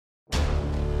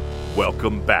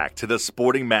Welcome back to the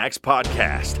Sporting Max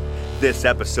podcast. This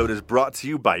episode is brought to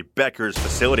you by Becker's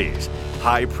Facilities,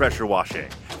 high pressure washing,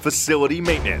 facility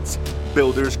maintenance,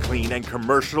 builders clean, and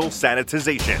commercial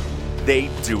sanitization. They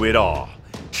do it all.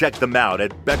 Check them out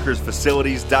at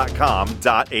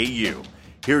beckersfacilities.com.au.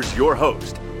 Here's your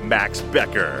host, Max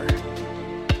Becker.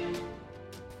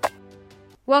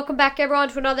 Welcome back, everyone,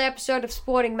 to another episode of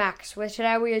Sporting Max, where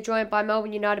today we are joined by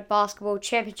Melbourne United basketball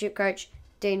championship coach,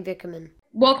 Dean Vickerman.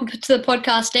 Welcome to the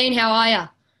podcast, Dean. How are you?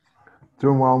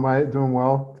 Doing well, mate. Doing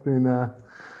well. It's been a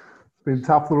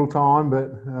tough little time,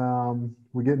 but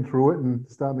we're getting through it and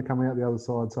starting to come out the other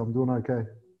side, so I'm doing okay.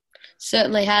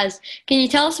 Certainly has. Can you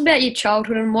tell us about your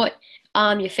childhood and what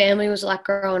your family was like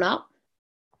growing up?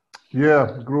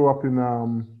 Yeah, grew up in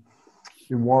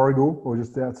Warragul, or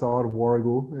just outside of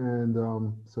Warragul,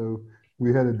 and so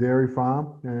we had a dairy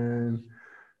farm and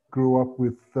grew up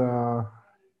with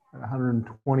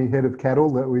 120 head of cattle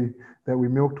that we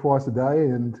milked twice a day,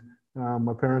 and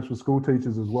my parents were school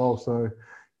teachers as well, so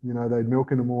they'd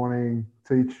milk in the morning,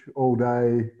 teach all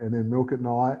day, and then milk at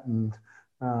night, and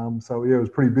so yeah, it was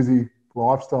a pretty busy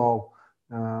lifestyle,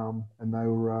 and they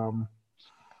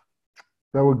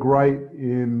were great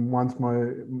in once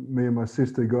me and my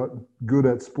sister got good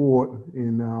at sport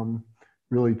in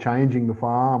really changing the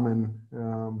farm and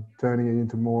turning it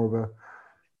into more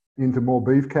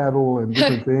beef cattle and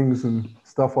different things and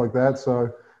stuff like that.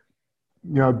 So,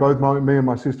 both me and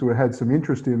my sister had some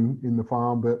interest in the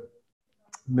farm, but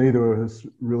neither of us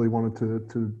really wanted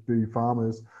to be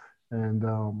farmers. And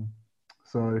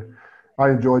so I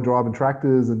enjoyed driving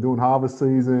tractors and doing harvest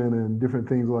season and different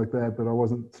things like that, but I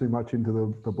wasn't too much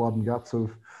into the blood and guts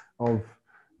of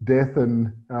death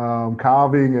and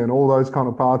carving and all those kind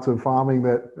of parts of farming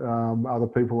that other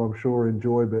people I'm sure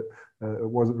enjoy, but it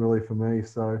wasn't really for me.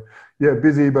 So yeah,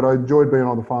 busy, but I enjoyed being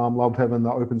on the farm, loved having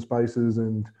the open spaces,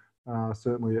 and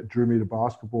certainly it drew me to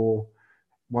basketball.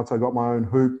 Once I got my own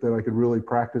hoop that I could really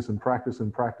practice, and it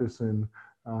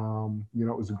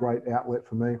was a great outlet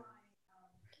for me.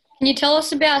 Can you tell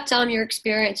us about your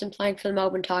experience in playing for the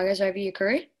Melbourne Tigers over your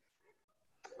career?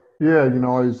 Yeah,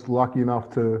 I was lucky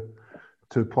enough to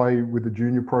play with the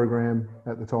junior program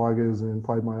at the Tigers and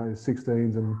played my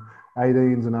 16s and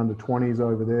 18s and under 20s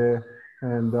over there.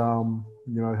 And,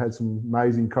 had some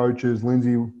amazing coaches.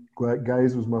 Lindsay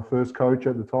Gaze was my first coach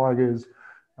at the Tigers.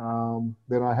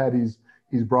 Then I had his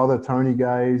brother, Tony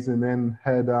Gaze, and then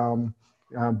had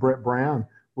Brett Brown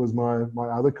was my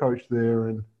other coach there.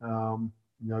 And,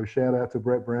 shout out to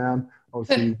Brett Brown.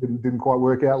 Obviously, didn't quite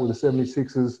work out with the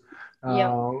 76ers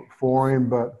for him,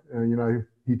 but,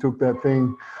 he took that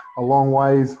thing a long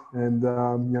ways and,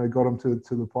 got him to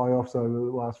the playoffs over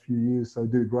the last few years. So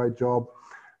did a great job.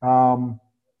 And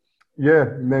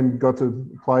then got to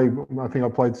play, I think I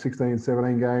played 16,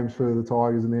 17 games for the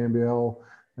Tigers in the NBL.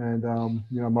 And,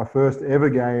 my first ever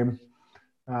game,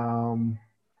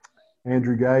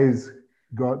 Andrew Gaze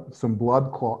got some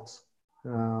blood clots.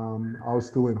 I was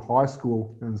still in high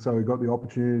school, and so we got the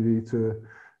opportunity to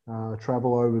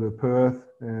travel over to Perth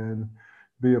and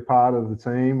be a part of the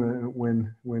team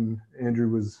when Andrew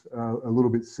was a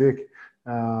little bit sick.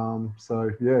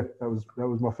 So yeah, that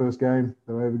was my first game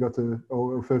that I ever got to,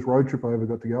 or first road trip I ever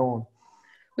got to go on.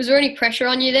 Was there any pressure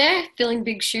on you there, filling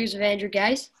big shoes of Andrew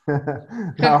Gaze?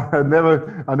 No, I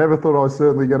never thought I was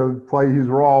certainly going to play his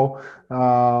role.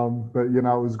 But it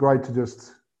was great to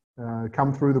just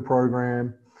come through the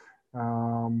program,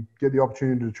 get the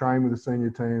opportunity to train with the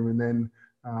senior team, and then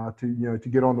to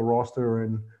get on the roster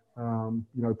and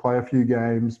play a few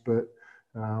games. But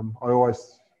I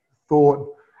always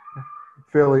thought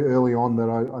fairly early on that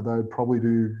I'd probably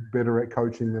do better at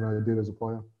coaching than I did as a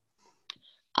player.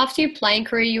 After your playing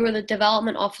career, you were the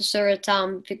development officer at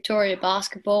Victoria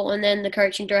Basketball and then the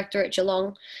coaching director at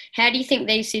Geelong. How do you think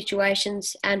these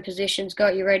situations and positions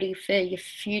got you ready for your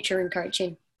future in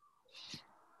coaching?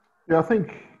 Yeah, I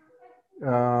think,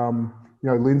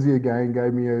 Lindsay again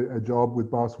gave me a job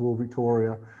with Basketball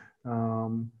Victoria,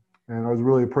 and I was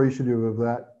really appreciative of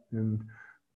that. And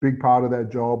big part of that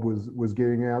job was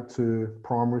getting out to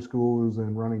primary schools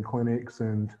and running clinics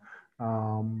and,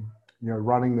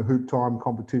 running the hoop time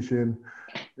competition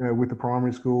with the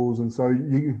primary schools. And so,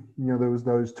 there was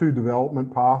those two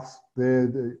development paths there.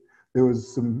 There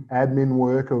was some admin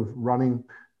work of running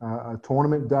a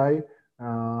tournament day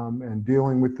and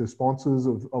dealing with the sponsors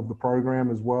of the program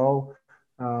as well.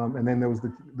 And then there was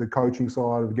the coaching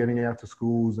side of getting out to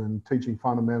schools and teaching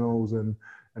fundamentals and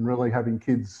really having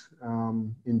kids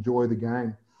enjoy the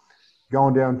game.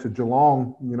 Going down to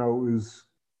Geelong,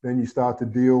 then you start to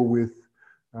deal with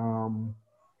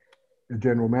a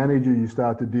general manager, you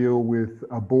start to deal with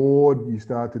a board, you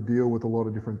start to deal with a lot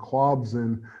of different clubs,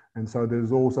 and so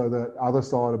there's also that other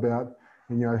side about,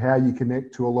 you know, how you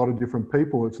connect to a lot of different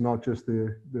people. It's not just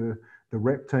the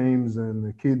rep teams and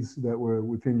the kids that were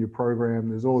within your program.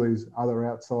 There's all these other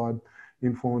outside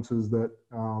influences that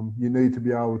you need to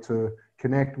be able to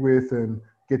connect with and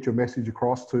get your message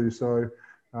across to. So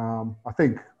I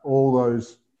think all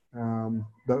those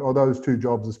those two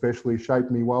jobs especially shaped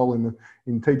me well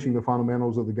in teaching the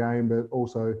fundamentals of the game, but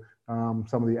also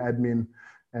some of the admin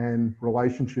and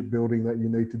relationship building that you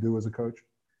need to do as a coach.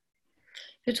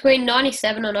 Between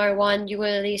 97 and 01, you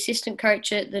were the assistant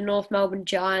coach at the North Melbourne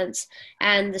Giants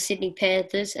and the Sydney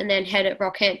Panthers, and then head at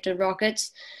Rockhampton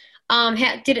Rockets.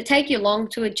 Did it take you long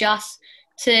to adjust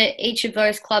to each of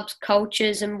those clubs'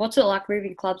 cultures, and what's it like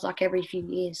moving clubs like every few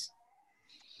years?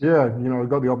 Yeah, you know, I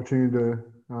got the opportunity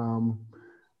to,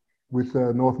 with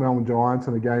the North Melbourne Giants,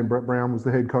 and again, Brett Brown was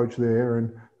the head coach there,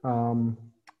 and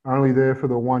only there for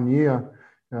the 1 year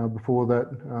before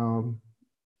that,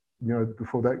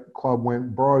 before that club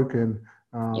went broke and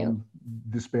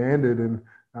disbanded. And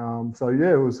so,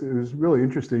 yeah, it was really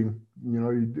interesting. You know,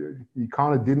 you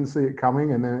kind of didn't see it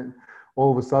coming, and then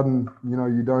all of a sudden, you know,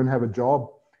 you don't have a job.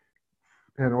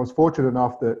 And I was fortunate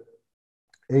enough that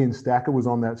Ian Stacker was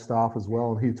on that staff as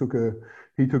well. And he took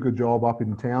a job up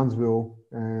in Townsville,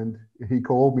 and he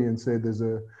called me and said there's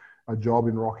a job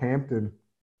in Rockhampton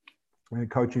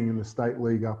and coaching in the state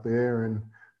league up there. And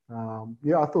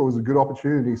I thought it was a good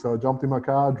opportunity. So I jumped in my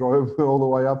car, drove all the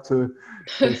way up to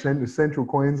central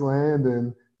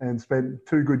Queensland, and spent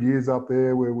 2 good years up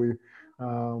there where we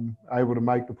able to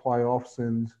make the playoffs,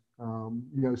 and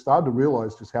started to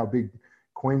realise just how big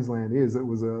Queensland is. It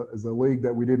was a league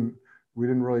that we didn't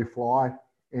really fly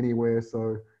anywhere.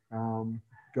 So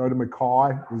go to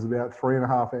Mackay was about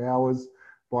 3.5 hours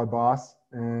by bus,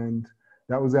 and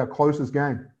that was our closest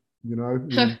game. You know,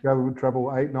 we travel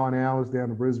 8-9 hours down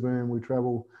to Brisbane. We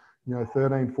travel,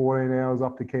 13, 14 hours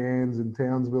up to Cairns and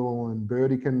Townsville, and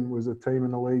Burdekin was a team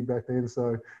in the league back then.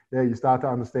 So, yeah, you start to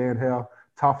understand how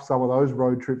tough some of those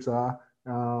road trips are,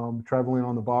 traveling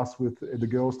on the bus with the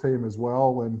girls team as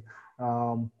well. And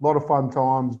a lot of fun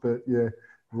times, but, yeah,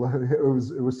 it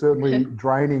was certainly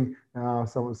draining,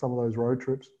 some of those road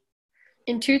trips.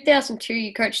 In 2002,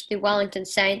 you coached the Wellington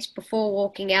Saints before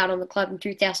walking out on the club in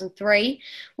 2003.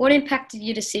 What impacted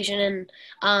your decision,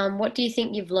 and what do you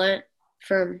think you've learnt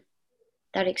from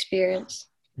that experience?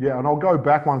 Yeah, and I'll go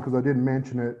back one because I didn't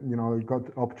mention it. You know, I got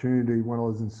the opportunity when I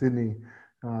was in Sydney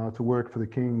to work for the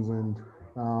Kings and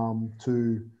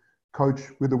to coach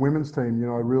with the women's team. You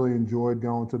know, I really enjoyed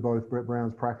going to both Brett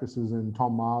Brown's practices and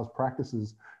Tom Maher's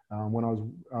practices when I was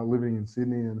living in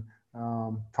Sydney. And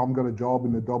Tom got a job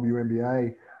in the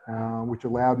WNBA, which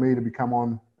allowed me to become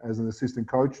on as an assistant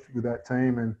coach with that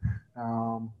team. And,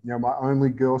 my only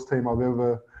girls team I've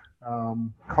ever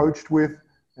coached with,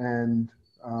 and,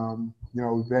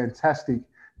 fantastic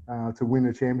to win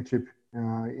a championship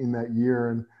in that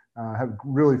year, and have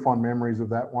really fond memories of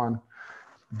that one.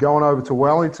 Going over to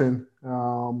Wellington,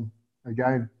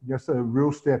 again, just a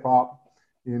real step up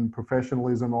in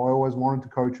professionalism. I always wanted to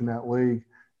coach in that league.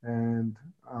 And,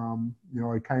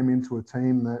 I came into a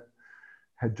team that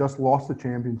had just lost the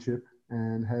championship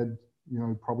and had,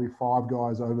 probably 5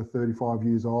 guys over 35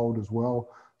 years old as well.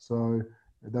 So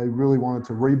they really wanted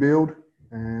to rebuild.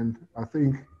 And I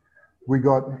think we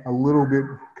got a little bit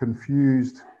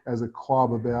confused as a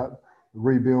club about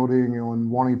rebuilding and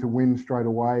wanting to win straight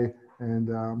away. And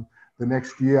the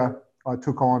next year I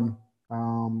took on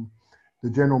the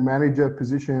general manager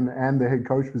position and the head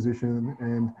coach position,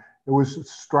 and it was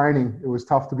straining. It was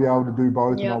tough to be able to do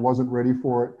both, and I wasn't ready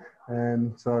for it.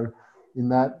 And so in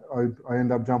that, I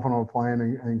ended up jumping on a plane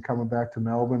and coming back to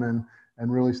Melbourne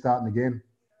and really starting again.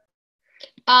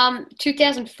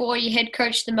 2004, you head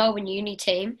coached the Melbourne Uni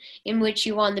team, in which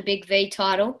you won the Big V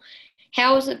title.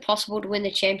 How was it possible to win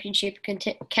the championship?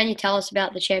 Can you tell us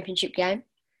about the championship game?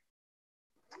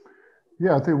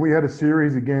 Yeah, I think we had a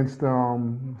series against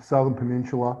Southern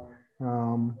Peninsula.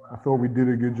 I thought we did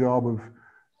a good job of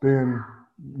being,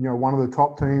 one of the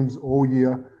top teams all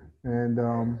year. And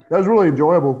that was really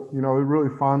enjoyable. It was really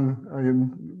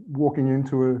fun walking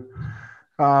into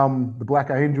the Black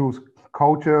Angels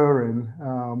culture, and,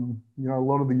 a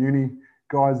lot of the uni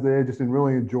guys there just didn't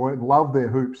really enjoy it and love their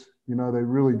hoops. They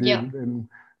really did. Yeah. And,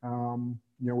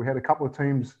 we had a couple of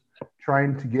teams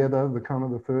trained together,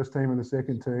 the first team and the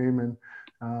second team, and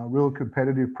real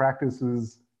competitive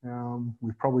practices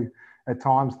with probably at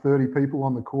times 30 people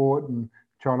on the court, and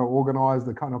trying to organise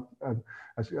the kind of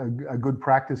a good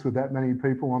practice with that many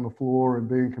people on the floor and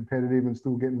being competitive and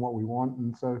still getting what we want.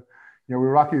 And so, we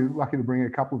were lucky to bring a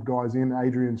couple of guys in.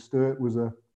 Adrian Sturt was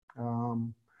a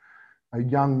young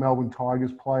Melbourne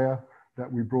Tigers player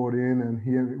that we brought in, and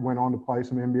he went on to play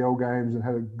some NBL games and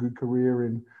had a good career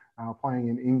in playing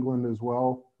in England as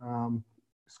well.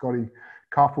 Scotty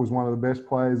Cuff was one of the best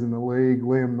players in the league.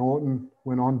 Liam Norton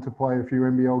went on to play a few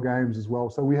NBL games as well.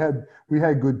 So we had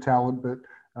good talent, but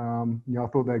I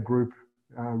thought that group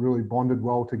really bonded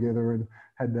well together and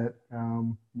had that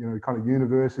kind of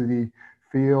university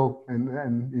feel and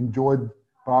enjoyed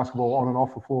basketball on and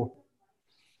off the floor.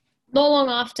 Not long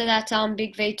after that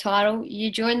Big V title,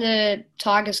 you joined the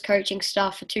Tigers coaching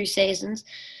staff for 2 seasons.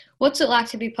 What's it like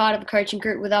to be part of a coaching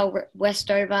group with Al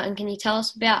Westover, and can you tell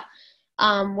us about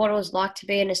what it was like to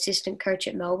be an assistant coach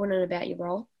at Melbourne and about your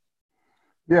role?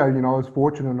 Yeah, I was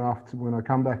fortunate enough when I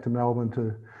come back to Melbourne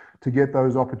to get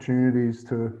those opportunities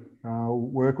to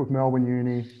work with Melbourne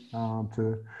Uni,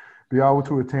 to be able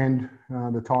to attend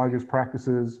the Tigers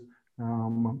practices.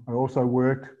 I also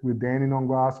worked with Dandenong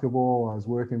basketball. I was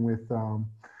working with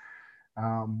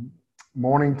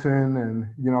Mornington, and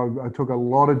I took a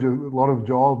lot of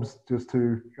jobs just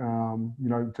to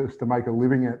make a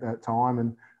living at that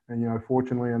time. And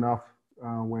fortunately enough,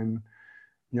 when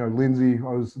Lindsay,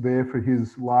 I was there for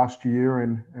his last year,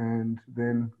 and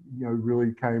then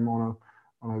really came on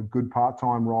a good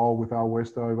part-time role with Al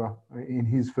Westover in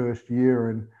his first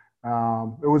year, and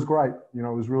it was great. It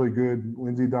was really good.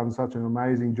 Lindsay done such an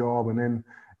amazing job, and then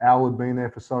Al had been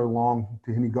there for so long,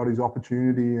 and he got his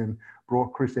opportunity and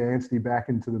brought Chris Anstey back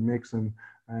into the mix. And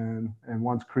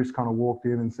once Chris kind of walked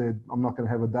in and said, "I'm not going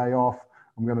to have a day off.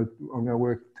 I'm going to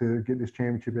work to get this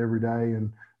championship every day,"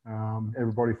 and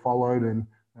everybody followed, and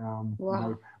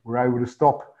Wow. we're able to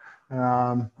stop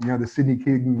the Sydney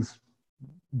Kings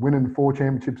winning 4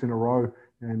 championships in a row,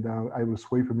 and able to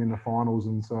sweep them in the finals.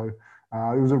 And so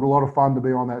it was a lot of fun to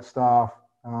be on that staff.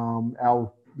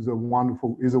 Al is a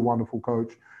wonderful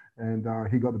coach, and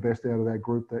he got the best out of that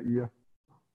group that year.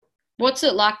 What's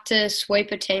it like to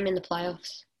sweep a team in the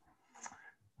playoffs?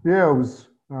 Yeah, it was.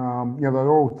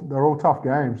 They're all tough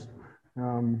games.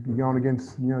 You're going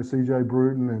against CJ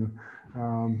Bruton and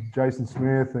Jason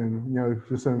Smith, and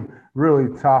just some really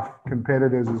tough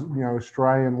competitors.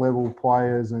 Australian level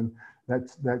players, and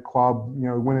that club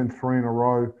winning 3 in a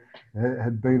row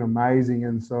had been amazing.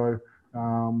 And so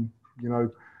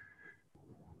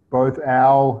both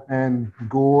Al and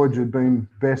Gorge had been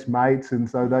best mates, and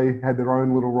so they had their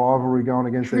own little rivalry going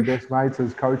against their best mates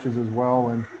as coaches as well.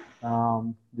 And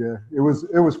it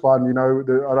was fun. I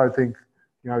don't think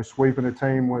sweeping a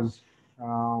team was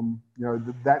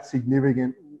that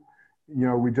significant.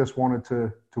 We just wanted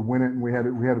to win it, and we had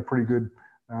a pretty good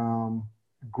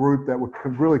group that were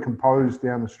really composed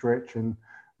down the stretch, and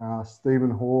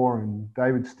Stephen Hoare and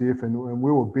David Stiff, and we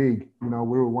were big. We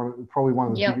were probably one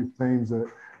of the biggest teams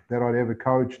that I'd ever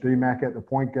coached. D-Mac at the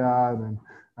point guard, and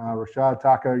Rashad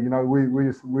Tucker. We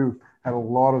had a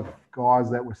lot of guys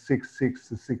that were 6'6"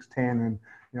 to 6'10", and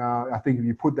I think if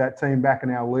you put that team back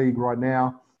in our league right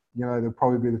now, they'll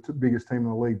probably be the biggest team in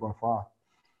the league by far.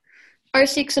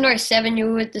 06 and 07, you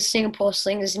were with the Singapore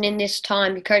Slingers, and in this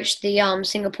time you coached the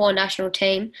Singapore national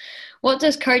team. What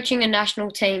does coaching a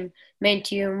national team mean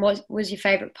to you, and what was your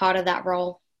favourite part of that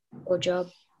role or job?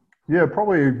 Yeah,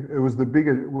 probably it was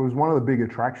one of the big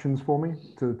attractions for me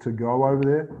to go over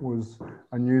there.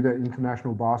 I knew that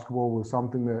international basketball was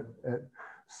something that at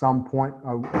some point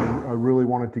I really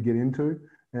wanted to get into,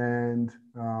 and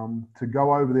to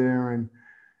go over there and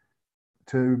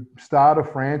to start a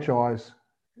franchise,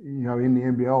 in the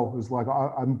NBL is like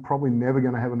I'm probably never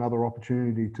going to have another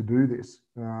opportunity to do this,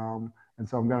 and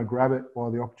so I'm going to grab it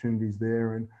while the opportunity's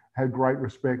there. And had great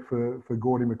respect for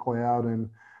Gordy McLeod,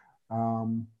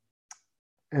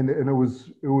 and it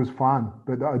was fun.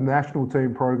 But a national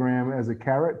team program as a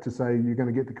carrot to say you're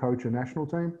going to get to coach a national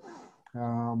team,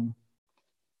 I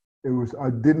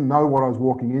didn't know what I was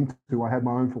walking into. I had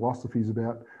my own philosophies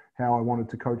about how I wanted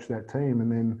to coach that team,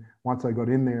 and then once I got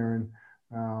in there and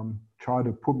tried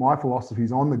to put my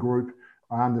philosophies on the group,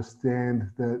 I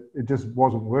understand that it just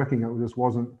wasn't working. It just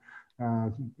wasn't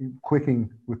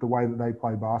clicking with the way that they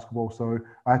play basketball. So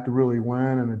I had to really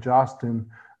learn and adjust and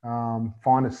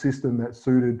find a system that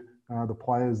suited the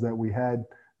players that we had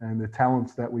and the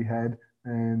talents that we had,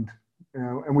 and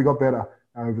we got better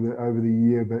over the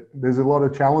year. But there's a lot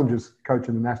of challenges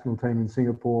coaching the national team in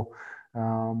Singapore.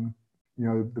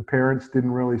 The parents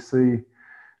didn't really see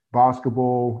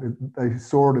basketball. They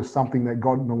saw it as something that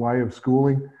got in the way of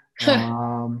schooling.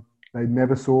 They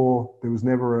never saw, there was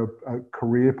never a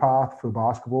career path for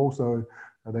basketball, so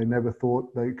they never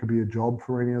thought they could be a job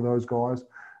for any of those guys.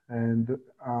 And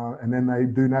then they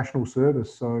do national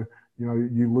service, so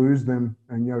you lose them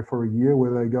and, for a year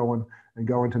where they go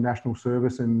go into national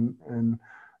service and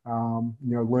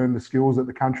learn the skills that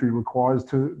the country requires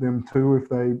to them too if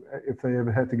they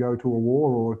ever had to go to a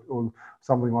war or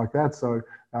something like that. So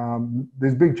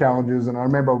there's big challenges. And I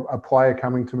remember a player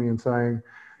coming to me and saying,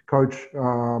 "Coach,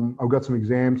 I've got some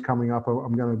exams coming up.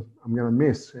 I'm gonna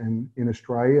miss." And in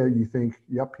Australia, you think,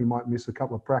 "Yep, he might miss a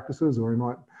couple of practices, or he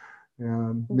might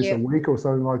miss a week or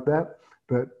something like that."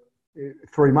 But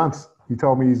 3 months, he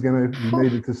told me he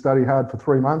needed to study hard for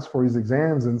 3 months for his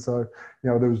exams. And so,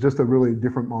 there was just a really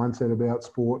different mindset about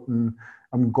sport. And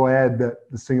I'm glad that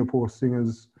the Singapore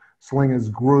Slingers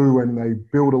grew and they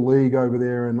built a league over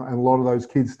there. And a lot of those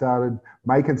kids started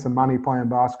making some money playing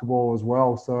basketball as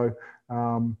well. So,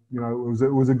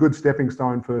 it was a good stepping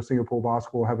stone for Singapore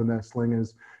basketball having that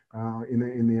Slingers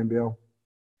in the NBL.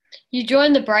 You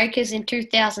joined the Breakers in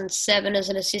 2007 as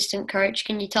an assistant coach.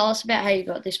 Can you tell us about how you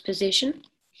got this position?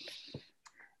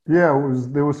 Yeah,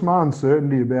 there was some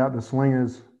uncertainty about the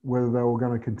Slingers, whether they were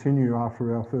going to continue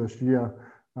after our first year.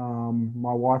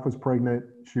 My wife was pregnant.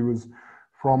 She was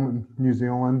from New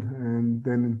Zealand, and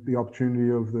then the opportunity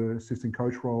of the assistant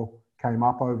coach role came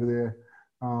up over there.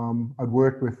 I'd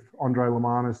worked with Andre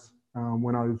Lemanis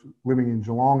when I was living in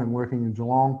Geelong and working in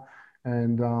Geelong.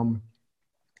 And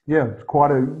it's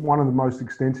one of the most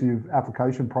extensive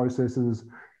application processes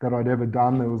that I'd ever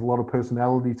done. There was a lot of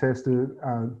personality tests,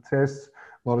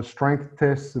 a lot of strength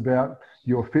tests about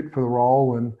your fit for the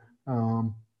role, and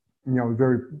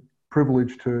very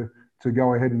privileged to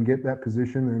go ahead and get that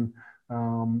position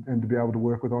and to be able to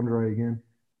work with Andre again.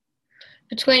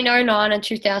 Between 2009 and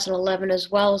 2011,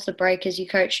 as well as the Breakers, you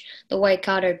coached the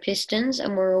Waikato Pistons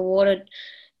and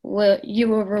you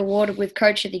were rewarded with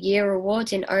Coach of the Year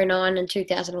awards in 2009 and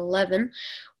 2011.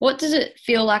 What does it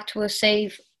feel like to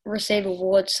receive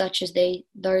awards such as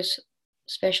those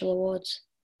special awards?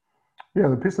 Yeah,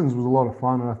 the Pistons was a lot of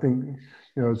fun, and I think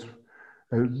it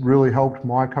really helped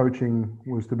my coaching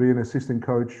was to be an assistant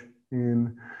coach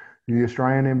in the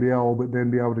Australian NBL, but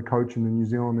then be able to coach in the New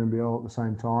Zealand NBL at the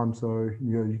same time. So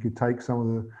you could take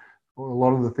a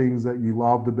lot of the things that you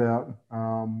loved about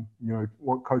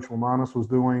what Coach Lemanis was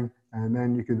doing, and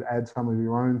then you could add some of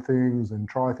your own things and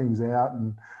try things out.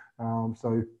 And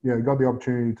got the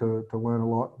opportunity to learn a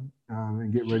lot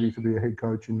and get ready to be a head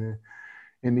coach in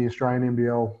the Australian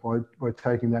NBL by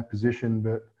taking that position.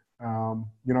 But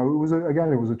it was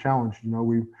a challenge.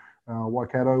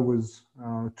 Waikato was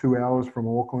 2 hours from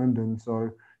Auckland, and so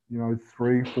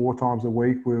 3-4 times a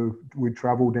week we'd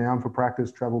travel down for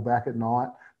practice, travel back at night,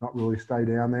 not really stay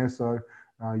down there. So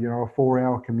a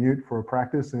 4-hour commute for a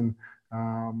practice, and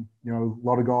a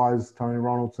lot of guys, Tony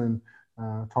Ronaldson,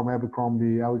 Tom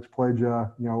Abercrombie, Alex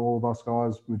Pledger, all of us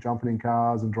guys were jumping in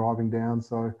cars and driving down.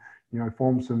 So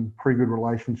formed some pretty good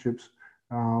relationships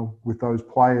with those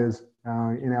players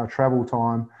in our travel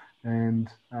time,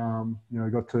 and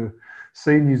got to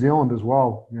see New Zealand as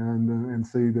well, and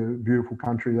see the beautiful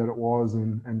country that it was,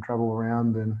 and travel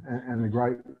around, and a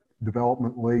great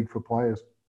development league for players.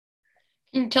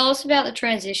 Can you tell us about the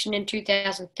transition in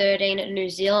 2013 at New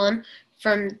Zealand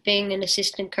from being an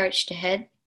assistant coach to head?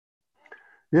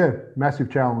 Yeah, massive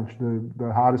challenge.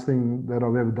 The hardest thing that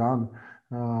I've ever done.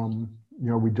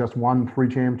 We just won 3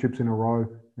 championships in a row,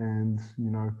 and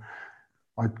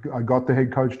I got the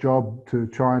head coach job to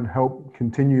try and help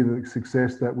continue the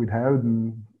success that we'd had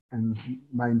and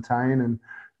maintain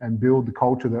and build the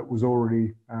culture that was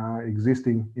already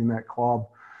existing in that club.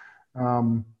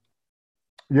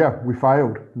 We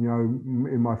failed,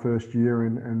 in my first year,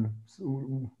 and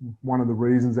one of the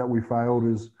reasons that we failed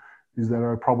is that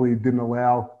I probably didn't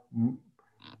allow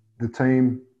the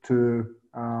team to,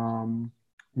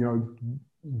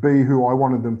 be who I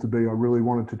wanted them to be. I really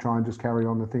wanted to try and just carry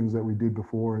on the things that we did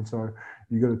before. And so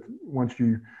you got to, once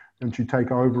you take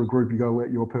over a group, you got to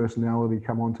let your personality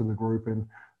come onto the group. And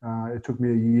it took me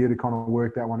a year to kind of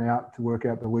work that one out, to work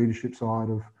out the leadership side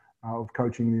of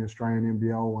coaching the Australian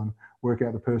NBL and work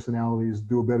out the personalities,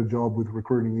 do a better job with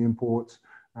recruiting the imports.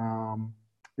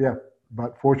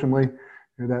 But fortunately,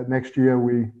 that next year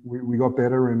we got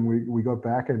better, and we got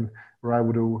back and were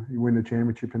able to win the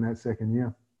championship in that second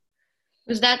year.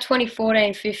 Was that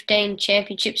 2014-15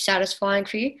 championship satisfying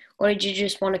for you, or did you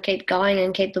just want to keep going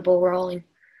and keep the ball rolling?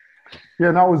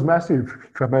 Yeah, no, it was massive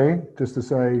for me, just to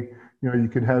say, you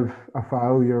could have a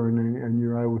failure and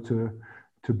you're able to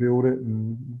build it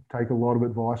and take a lot of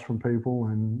advice from people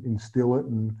and instill it,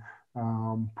 and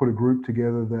put a group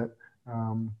together that,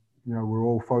 we're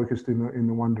all focused in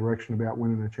the one direction about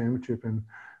winning a championship. And,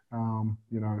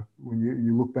 when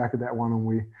you look back at that one, and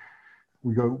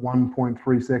we got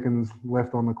 1.3 seconds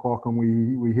left on the clock, and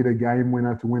we hit a game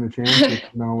winner to win a championship.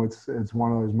 It's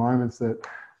one of those moments that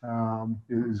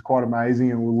is quite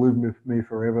amazing and will live with me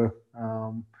forever.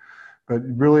 But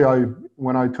really,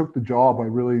 when I took the job, I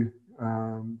really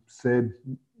said,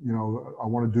 I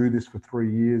want to do this for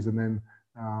 3 years, and then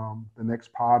the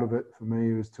next part of it for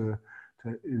me is to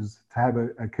have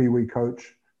a Kiwi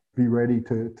coach be ready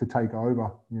to take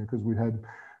over. Because we had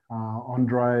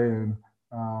Andre and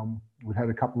we'd had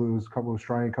a couple of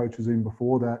Australian coaches in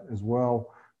before that as well,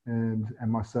 and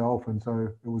myself, and so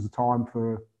it was a time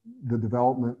for the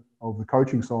development of the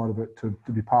coaching side of it to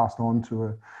be passed on to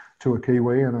a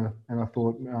Kiwi, and I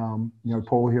thought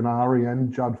Paul Hinari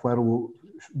and Judd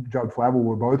Flavel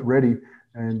were both ready,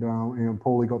 and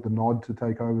Paulie got the nod to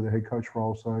take over the head coach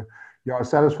role. So I was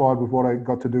satisfied with what I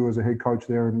got to do as a head coach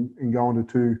there, and going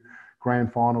to 2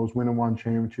 grand finals, winning 1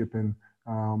 championship, and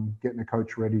getting a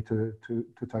coach ready to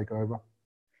take over.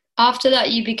 After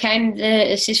that, you became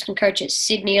the assistant coach at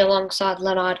Sydney alongside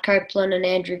Leonard Copeland and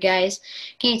Andrew Gaze.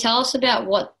 Can you tell us about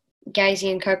what Gaze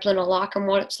and Copeland are like and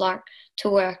what it's like to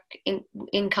work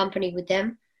in company with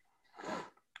them?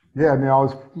 Yeah,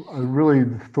 I really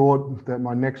thought that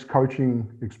my next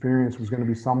coaching experience was going to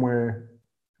be somewhere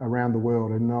around the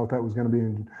world. I didn't know if that was going to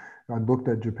be I'd looked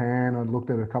at Japan, I'd looked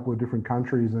at a couple of different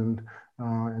countries, and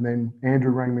then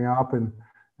Andrew rang me up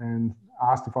and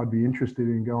asked if I'd be interested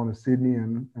in going to Sydney,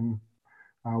 and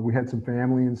we had some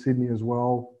family in Sydney as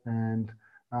well, and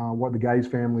what the Gaze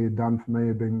family had done for me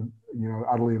had been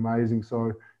utterly amazing.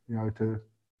 So to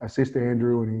assist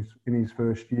Andrew in his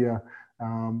first year,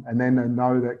 and then to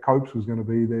know that Copes was going to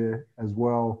be there as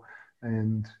well,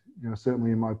 and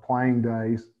certainly in my playing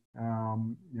days, I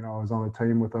was on a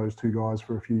team with those 2 guys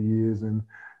for a few years, and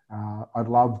I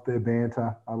loved their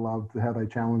banter. I loved how they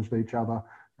challenged each other.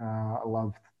 I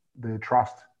loved their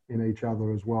trust in each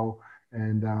other as well.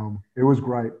 And it was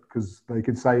great because they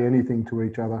could say anything to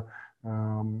each other,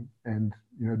 and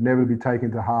never be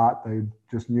taken to heart. They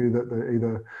just knew that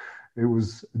either it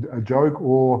was a joke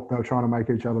or they were trying to make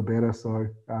each other better. So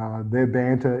their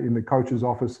banter in the coach's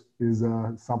office is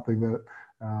something that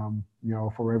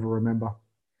I'll forever remember.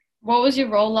 What was your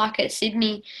role like at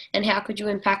Sydney, and how could you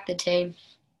impact the team?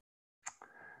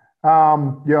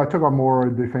 I took on more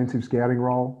a defensive scouting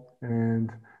role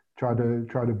and tried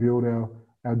to build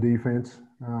our defense.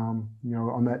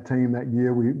 On that team that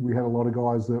year, we had a lot of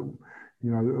guys that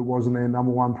it wasn't their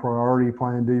number one priority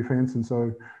playing defense, and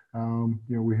so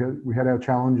we had our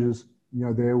challenges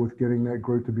there with getting that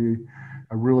group to be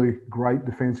a really great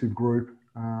defensive group.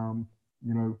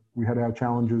 We had our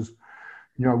challenges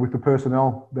with the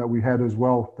personnel that we had as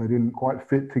well. They didn't quite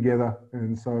fit together,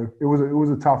 and so it was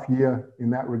a tough year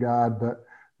in that regard. But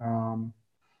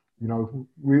we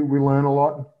learned a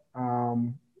lot.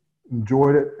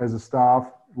 Enjoyed it as a staff.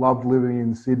 Loved living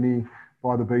in Sydney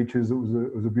by the beaches. It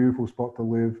was a beautiful spot to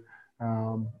live,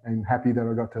 and happy that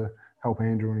I got to help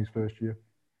Andrew in his first year.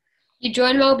 You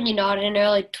joined Melbourne United in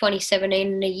early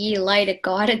 2017, and a year later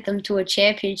guided them to a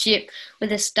championship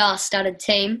with a star-studded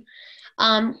team.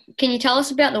 Can you tell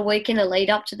us about the week in the lead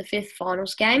up to the 5th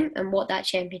finals game and what that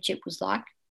championship was like?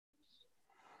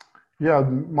 Yeah,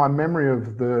 my memory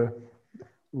of the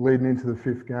leading into the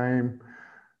 5th game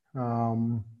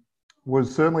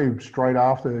was certainly straight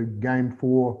after game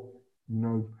 4,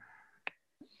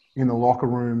 in the locker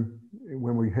room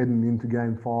when we were heading into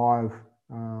game 5.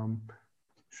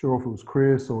 Sure if it was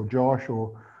Chris or Josh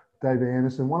or Dave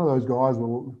Anderson, one of those guys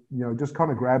will, just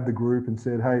kind of grabbed the group and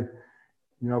said, hey,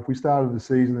 if we started the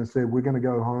season and said we're going to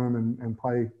go home and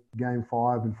play game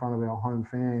 5 in front of our home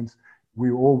fans,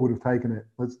 we all would have taken it.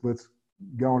 Let's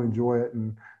go and enjoy it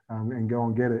and go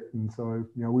and get it. And so,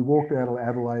 we walked out of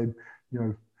Adelaide,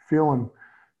 feeling,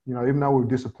 even though we were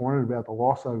disappointed about the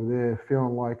loss over there,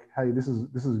 feeling like, hey, this is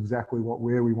exactly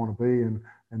where we want to be, and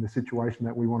the situation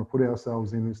that we want to put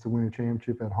ourselves in is to win a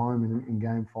championship at home in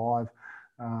game 5.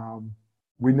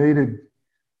 We needed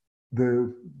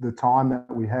the time that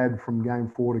we had from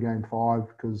game 4 to game 5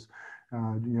 because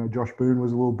Josh Boone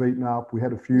was a little beaten up. We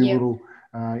had a few little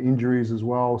injuries as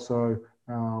well, so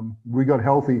we got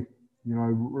healthy.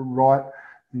 Right,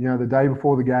 the day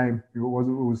before the game, it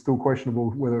was still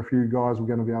questionable whether a few guys were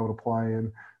going to be able to play,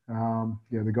 and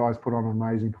the guys put on an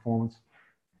amazing performance.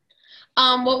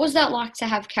 What was that like to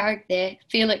have Carrick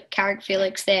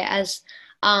Felix there as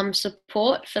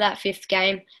support for that 5th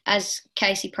game as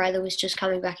Casey Prather was just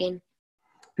coming back in?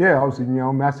 Yeah, obviously,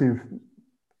 a massive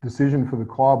decision for the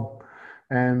club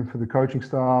and for the coaching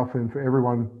staff and for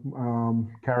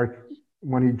everyone. Carrick,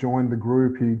 when he joined the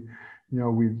group,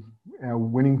 our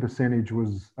winning percentage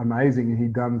was amazing, and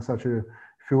he'd done such a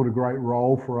filled a great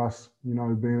role for us,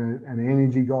 being an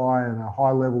energy guy and a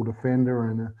high-level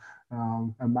defender and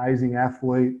an amazing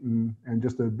athlete and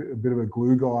just a bit of a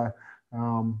glue guy.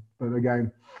 But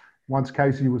again, once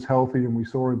Casey was healthy and we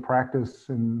saw him practice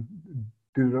and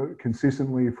did it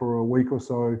consistently for a week or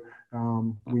so,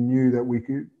 we knew that we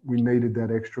needed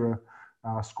that extra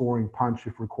scoring punch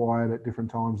if required at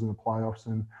different times in the playoffs,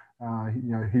 and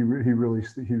he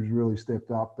really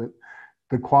stepped up. But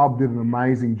the club did an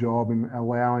amazing job in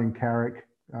allowing Carrick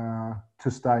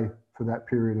to stay for that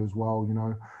period as well.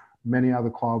 Many other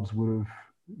clubs would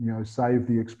have saved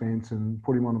the expense and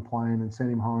put him on a plane and sent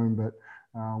him home, but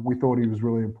we thought he was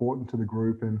really important to the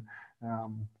group, and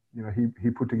he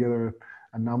put together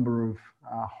a number of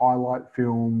highlight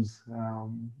films.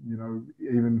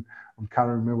 Even I can't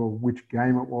remember which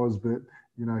game it was, but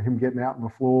him getting out on the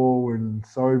floor and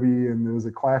Sobey, and there was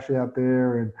a clash out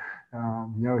there, and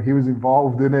he was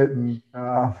involved in it, and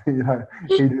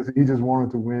he just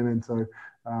wanted to win, and so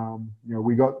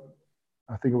we got.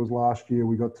 I think it was last year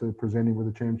we got to present him with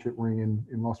a championship ring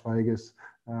in Las Vegas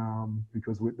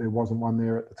because there wasn't one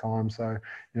there at the time. So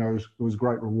it was a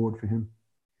great reward for him.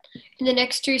 In the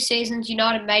next 2 seasons,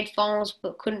 United made finals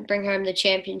but couldn't bring home the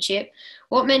championship.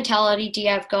 What mentality do you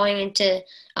have going into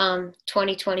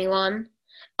 2021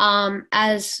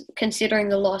 as considering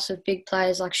the loss of big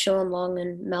players like Sean Long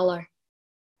and Mello?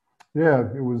 Yeah,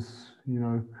 it was,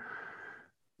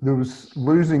 there was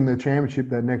losing the championship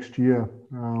that next year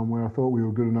where I thought we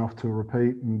were good enough to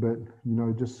repeat, but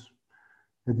just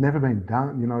it'd never been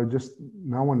done. Just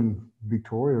no one in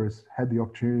Victoria has had the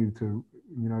opportunity to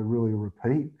really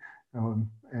repeat,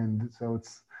 and so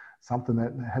it's something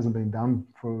that hasn't been done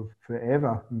for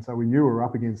forever. And so we knew we were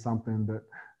up against something, but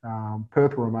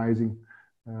Perth were amazing.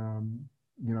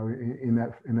 In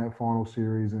that final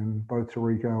series, and both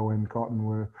Tariko and Cotton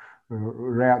were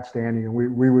outstanding, and we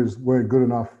weren't good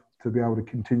enough to be able to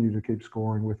continue to keep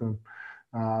scoring with them.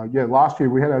 Last year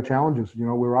we had our challenges. We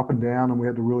were up and down, and we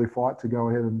had to really fight to go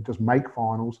ahead and just make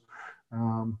finals.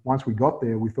 Once we got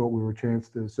there, we thought we were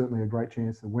certainly a great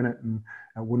chance to win it, and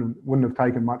it wouldn't have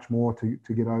taken much more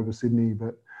to get over Sydney.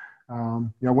 But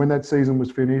when that season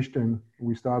was finished and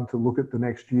we started to look at the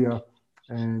next year,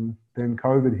 and then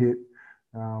COVID hit,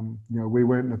 we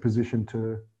weren't in a position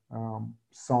to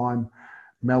sign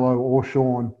Mello or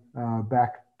Sean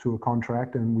back to a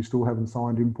contract, and we still haven't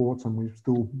signed imports, and we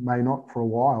still may not for a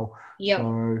while. Yep.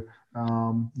 So,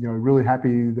 really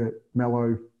happy that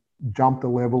Mello jumped a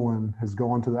level and has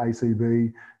gone to the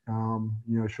ACB.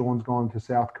 Sean's gone to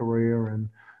South Korea, and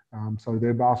so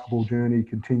their basketball journey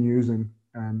continues, and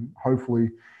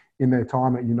hopefully in their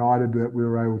time at United that we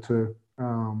were able to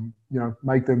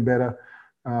make them better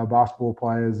basketball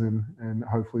players, and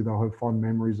hopefully they'll have fond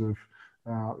memories of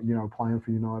playing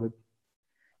for United.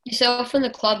 Yourself and the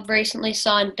club recently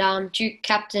signed Duke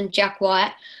captain Jack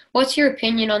White. What's your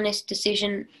opinion on this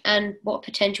decision, and what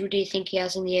potential do you think he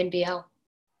has in the NBL?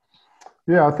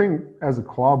 Yeah, I think as a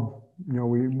club,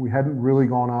 we hadn't really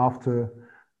gone after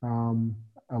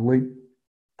elite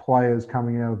players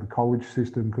coming out of the college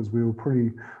system because we were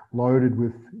pretty loaded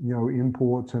with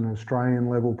imports and Australian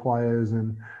level players,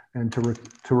 and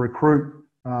to recruit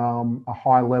a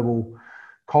high level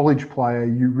college player,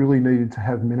 you really needed to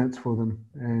have minutes for them.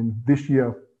 And this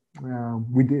year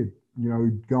we did.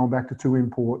 Going back to 2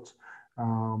 imports,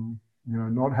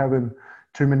 not having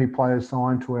too many players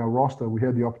signed to our roster, we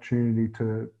had the opportunity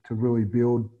to really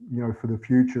build for the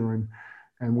future,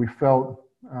 and we felt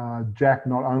Jack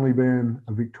not only being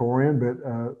a Victorian but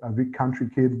a Vic country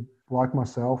kid like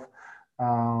myself,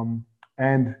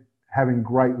 and having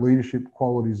great leadership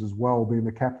qualities as well, being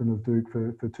the captain of Duke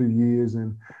for 2 years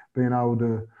and being able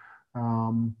to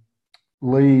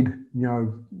lead,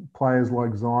 players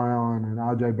like Zion and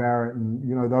RJ Barrett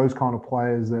and, those kind of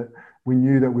players, that we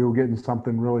knew that we were getting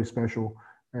something really special.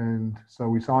 And so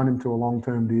we signed him to a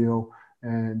long-term deal,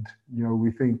 and, we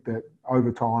think that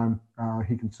over time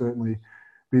he can certainly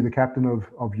be the captain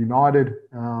of United.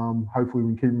 Hopefully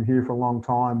we can keep him here for a long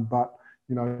time, but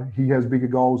he has bigger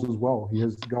goals as well. He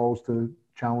has goals to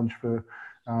challenge for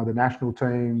the national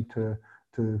team. Can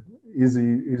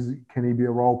he be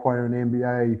a role player in the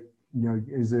NBA?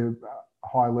 Is there a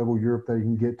high level Europe that he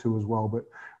can get to as well? But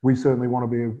we certainly want to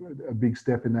be a big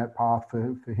step in that path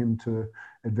for him to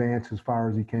advance as far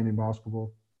as he can in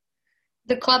basketball.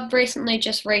 The club recently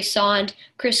just re-signed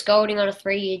Chris Goulding on a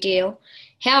 3-year deal.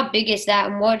 How big is that,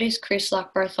 and what is Chris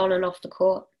like both on and off the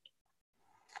court?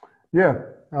 Yeah,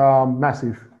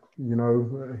 massive.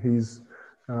 He's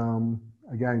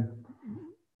again,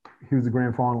 he was the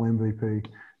grand final MVP,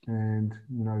 and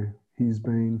he's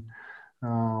been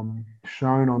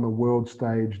shown on the world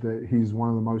stage that he's one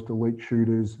of the most elite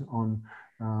shooters on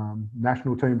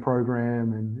national team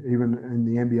program, and even in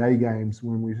the NBA games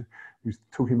when we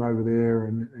took him over there,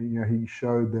 and he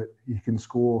showed that he can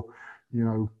score,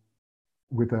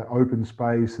 with an open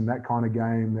space and that kind of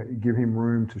game that you give him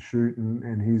room to shoot,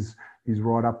 and he's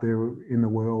right up there in the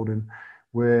world. And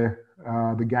where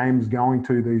the game's going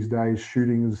to these days,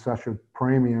 shooting is such a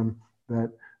premium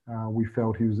that we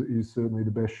felt he's certainly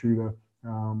the best shooter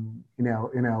in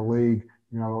our league.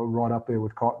 Right up there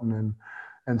with Cotton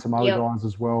and some other guys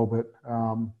as well. But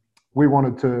we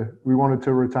wanted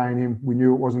to retain him. We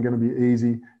knew it wasn't going to be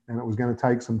easy and it was going to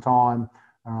take some time,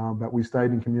 but we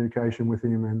stayed in communication with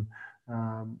him, and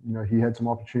he had some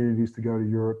opportunities to go to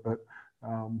Europe, but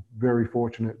very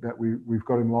fortunate that we've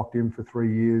got him locked in for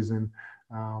 3 years, and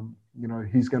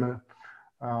he's going to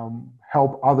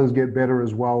help others get better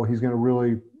as well. He's going to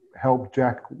really help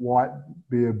Jack White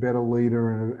be a better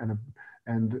leader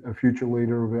and a future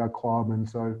leader of our club. And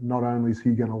so not only is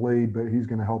he going to lead, but he's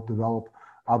going to help develop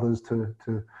others to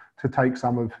take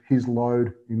some of his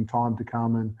load in time to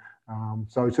come. And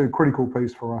so it's a critical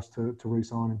piece for us to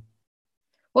re-sign him.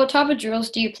 What type of drills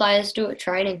do you players do at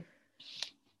training?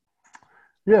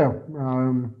 Yeah,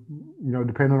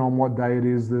 depending on what day it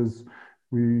is,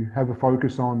 we have a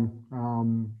focus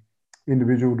on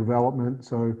individual development.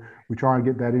 So we try and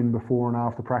get that in before and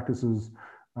after practices.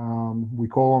 We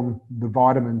call them the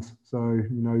vitamins. So,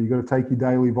 you got to take your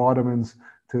daily vitamins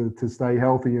to stay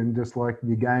healthy, and just like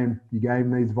your game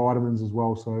needs vitamins as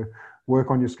well. So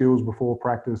work on your skills before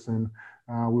practice. And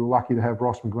we were lucky to have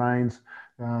Ross McGrains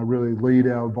really lead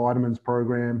our vitamins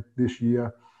program this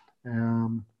year.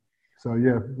 So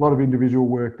yeah, a lot of individual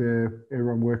work there,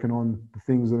 everyone working on the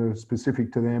things that are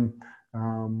specific to them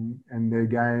and their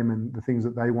game and the things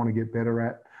that they want to get better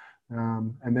at.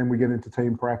 And then we get into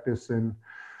team practice, and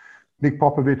Nick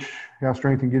Popovich, our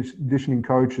strength and conditioning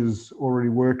coach, has already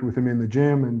worked with him in the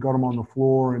gym and got him on the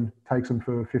floor and takes him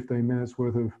for 15 minutes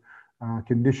worth of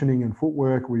conditioning and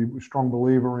footwork. We're a strong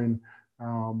believer in,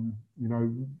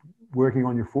 working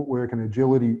on your footwork and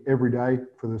agility every day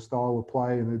for the style of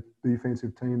play and the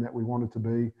defensive team that we want it to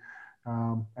be.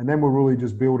 And then we'll really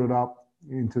just build it up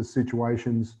into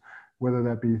situations, whether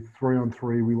that be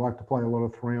 3-on-3. We like to play a lot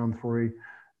of 3-on-3.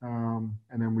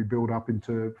 And then we build up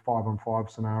into 5-on-5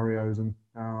 scenarios. And,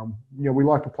 we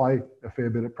like to play a fair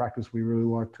bit at practice. We really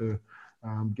like to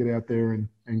get out there and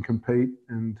compete.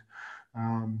 And,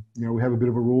 we have a bit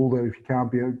of a rule that if you can't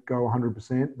go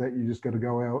 100%, that you just got to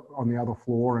go out on the other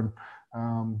floor and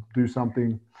do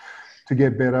something to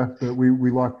get better. But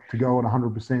we like to go at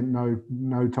 100%.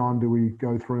 No time do we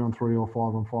go 3-on-3 or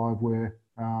 5-on-5 where,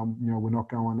 we're not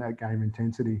going at game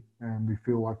intensity. And we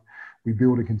feel like we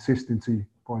build a consistency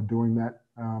by doing that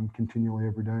continually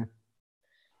every day.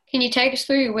 Can you take us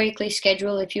through your weekly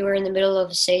schedule if you were in the middle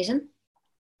of a season?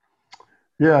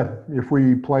 Yeah, if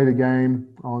we played a game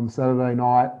on Saturday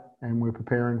night and we're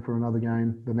preparing for another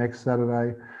game the next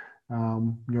Saturday,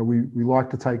 we like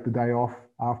to take the day off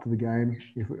after the game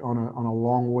on a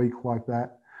long week like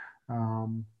that.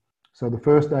 So the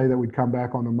first day that we'd come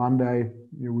back on the Monday,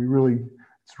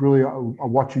 it's really a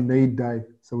what you need day.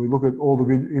 So we look at all the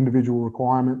individual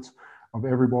requirements of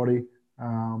everybody.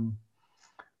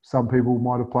 Some people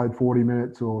might have played 40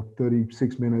 minutes or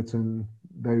 36 minutes and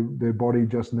their body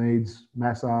just needs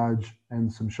massage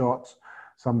and some shots.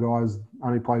 Some guys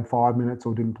only played 5 minutes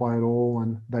or didn't play at all,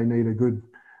 and they need a good,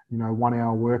 1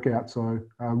 hour workout. So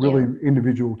really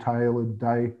individual tailored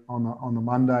day on the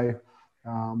Monday.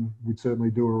 We'd certainly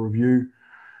do a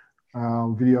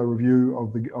video review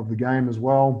of the game as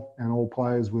well, and all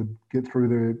players would get through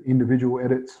their individual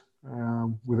edits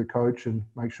with a coach and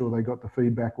make sure they got the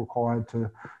feedback required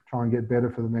to try and get better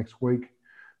for the next week.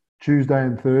 Tuesday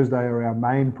and Thursday are our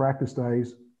main practice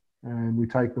days, and we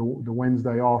take the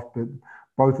Wednesday off, but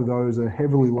both of those are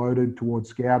heavily loaded towards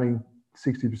scouting.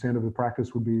 60% of the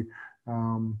practice would be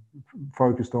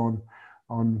focused on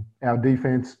our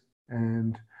defense,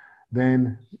 and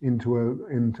then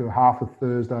into half of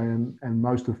Thursday and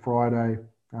most of Friday,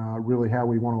 really how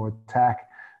we want to attack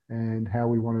and how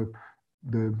we want to,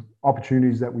 the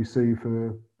opportunities that we see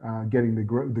for getting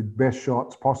the best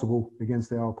shots possible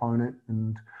against our opponent.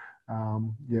 And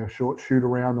short shoot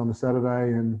around on the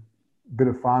Saturday and a bit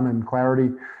of fun and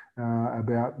clarity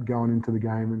about going into the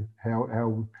game and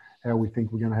how we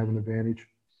think we're going to have an advantage.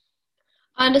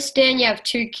 I understand you have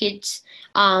 2 kids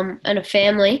and a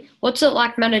family. What's it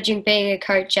like managing being a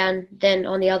coach and then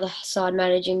on the other side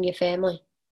managing your family?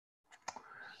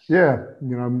 Yeah,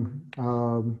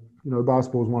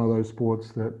 basketball is one of those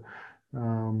sports that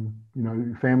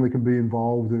family can be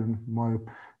involved in.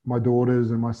 my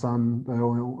daughters and my son, they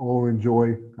all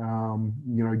enjoy,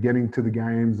 getting to the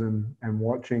games and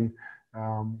watching.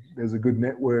 There's a good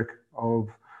network of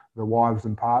the wives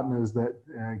and partners that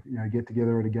get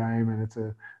together at a game, and it's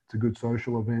a good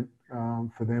social event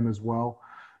for them as well.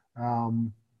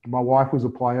 My wife was a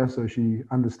player, so she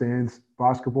understands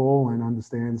basketball and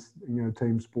understands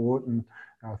team sport, and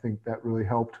I think that really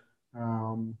helped.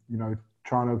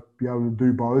 Trying to be able to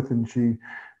do both, and she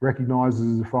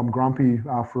recognises if I'm grumpy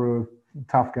after a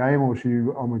tough game, or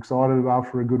I'm excited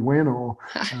after a good win, or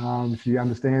she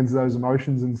understands those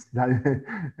emotions and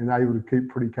able to keep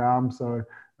pretty calm. So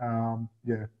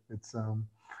it's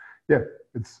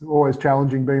always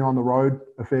challenging being on the road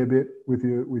a fair bit with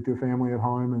your family at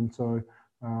home, and so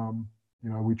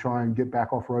we try and get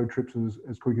back off road trips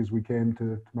as quick as we can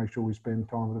to make sure we spend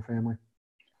time with the family.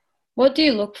 What do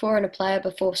you look for in a player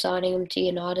before signing them to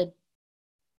United?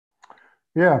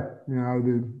 Yeah,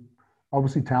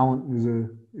 obviously talent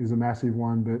is a massive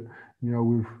one, but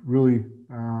we've really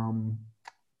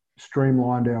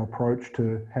streamlined our approach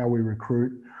to how we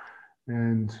recruit,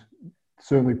 and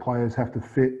certainly players have to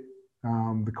fit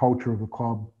the culture of the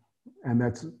club, and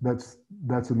that's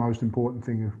the most important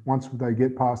thing. Once they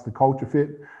get past the culture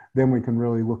fit, then we can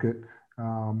really look at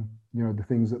the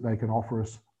things that they can offer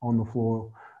us on the floor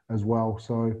as well.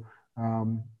 So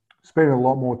spending a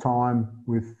lot more time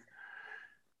with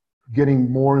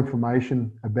getting more information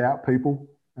about people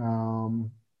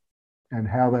and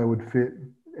how they would fit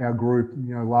our group.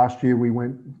 Last year we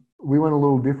went a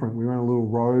little different. We went a little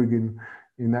rogue in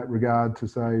that regard to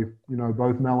say,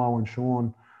 both Melo and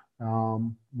Sean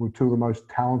were two of the most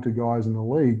talented guys in the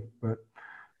league, but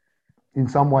in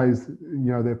some ways,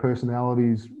 their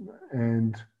personalities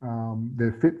and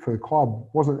their fit for the club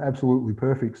wasn't absolutely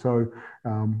perfect. So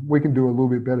we can do a little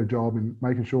bit better job in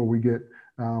making sure we get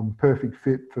perfect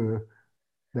fit for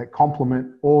that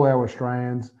complement all our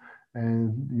Australians.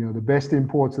 And, the best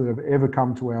imports that have ever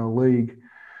come to our league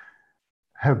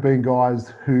have been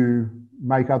guys who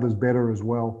make others better as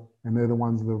well. And they're the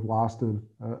ones that have lasted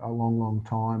a long, long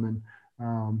time. And,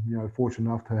 fortunate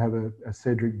enough to have a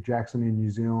Cedric Jackson in New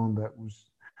Zealand that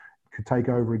could take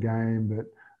over a game, but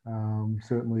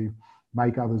certainly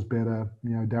make others better.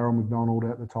 Darryl McDonald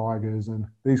at the Tigers, and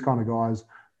these kind of guys,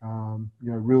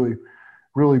 really,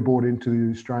 really bought into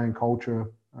the Australian culture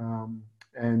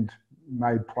and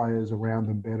made players around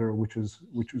them better, which is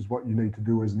what you need to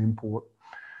do as an import.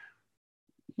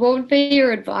 What would be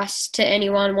your advice to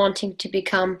anyone wanting to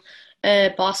become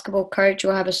a basketball coach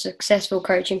or have a successful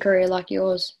coaching career like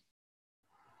yours?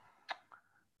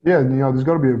 Yeah, there's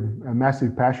got to be a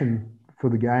massive passion for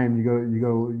the game. You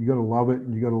got to love it,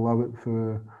 and you got to love it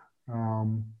for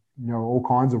all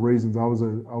kinds of reasons. I was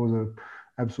a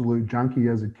absolute junkie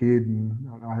as a kid, and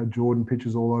I had Jordan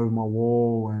pictures all over my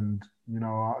wall, and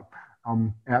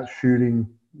I'm out shooting,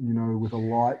 with a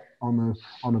light on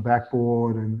the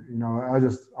backboard, and I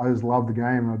just love the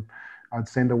game. I'd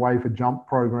send away for jump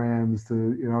programs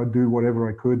to I'd do whatever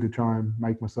I could to try and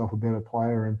make myself a better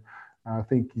player. And I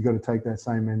think you got to take that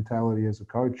same mentality as a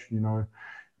coach.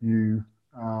 You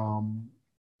are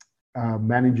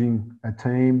managing a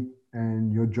team,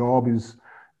 and your job is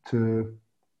to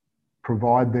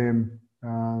provide them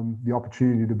the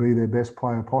opportunity to be their best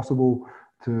player possible,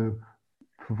 to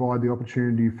provide the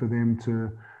opportunity for them to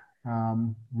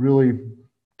really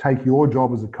take your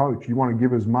job as a coach. You want to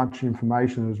give as much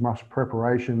information, as much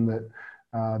preparation that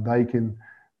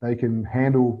they can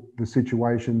handle the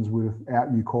situations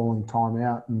without you calling time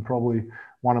out. And probably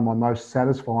one of my most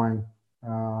satisfying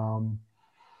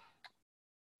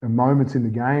moments in the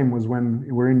game was when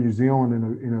we're in New Zealand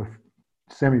in a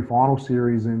semi-final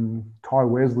series, and Ty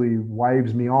Wesley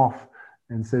waves me off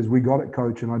and says, "We got it,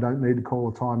 coach, and I don't need to call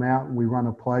a timeout." And we run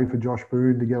a play for Josh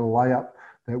Boone to get a layup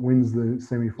that wins the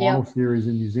semi-final series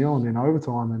in New Zealand in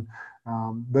overtime. And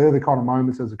they're the kind of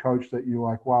moments as a coach that you're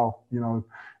like, wow,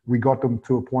 we got them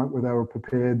to a point where they were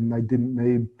prepared and they didn't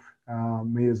need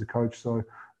me as a coach. So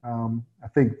I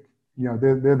think,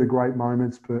 they're the great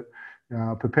moments. But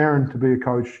preparing to be a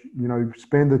coach,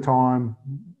 spend the time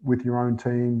with your own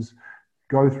teams,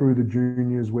 go through the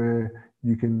juniors where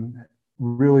you can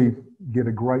really get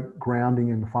a great grounding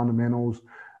in the fundamentals,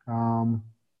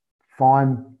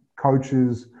 find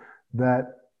coaches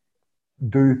that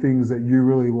do things that you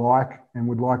really like and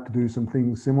would like to do some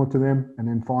things similar to them, and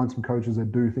then find some coaches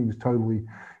that do things totally,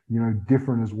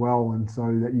 different as well. And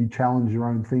so that you challenge your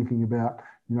own thinking about,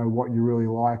 what you really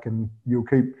like, and you'll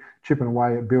keep chipping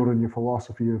away at building your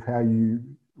philosophy of how you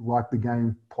like the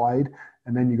game played.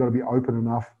 And then you've got to be open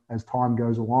enough as time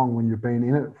goes along, when you've been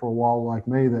in it for a while like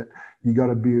me, that you got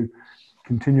to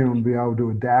continuing to be able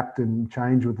to adapt and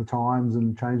change with the times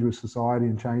and change with society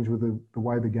and change with the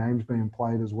way the game's being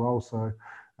played as well. So,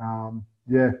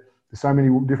 there's so many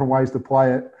different ways to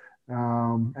play it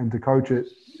and to coach it.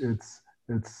 It's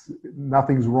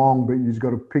nothing's wrong, but you've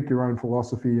got to pick your own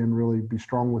philosophy and really be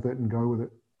strong with it and go with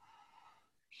it.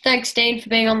 Thanks, Dean, for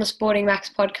being on the Sporting Max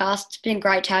podcast. It's been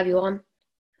great to have you on.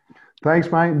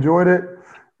 Thanks, mate. Enjoyed it.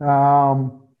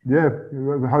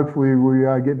 Hopefully we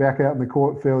get back out in the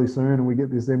court fairly soon and we get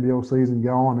this NBL season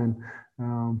going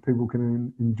and people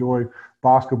can enjoy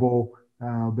basketball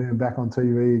being back on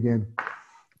TV again.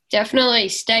 Definitely.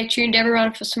 Stay tuned,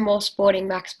 everyone, for some more Sporting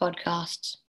Max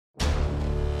podcasts.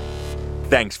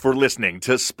 Thanks for listening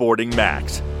to Sporting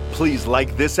Max. Please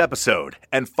like this episode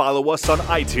and follow us on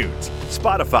iTunes,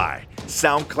 Spotify,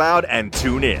 SoundCloud, and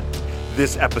TuneIn.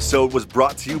 This episode was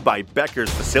brought to you by Becker's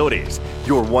Facilities,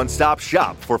 your one-stop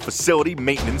shop for facility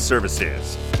maintenance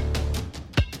services.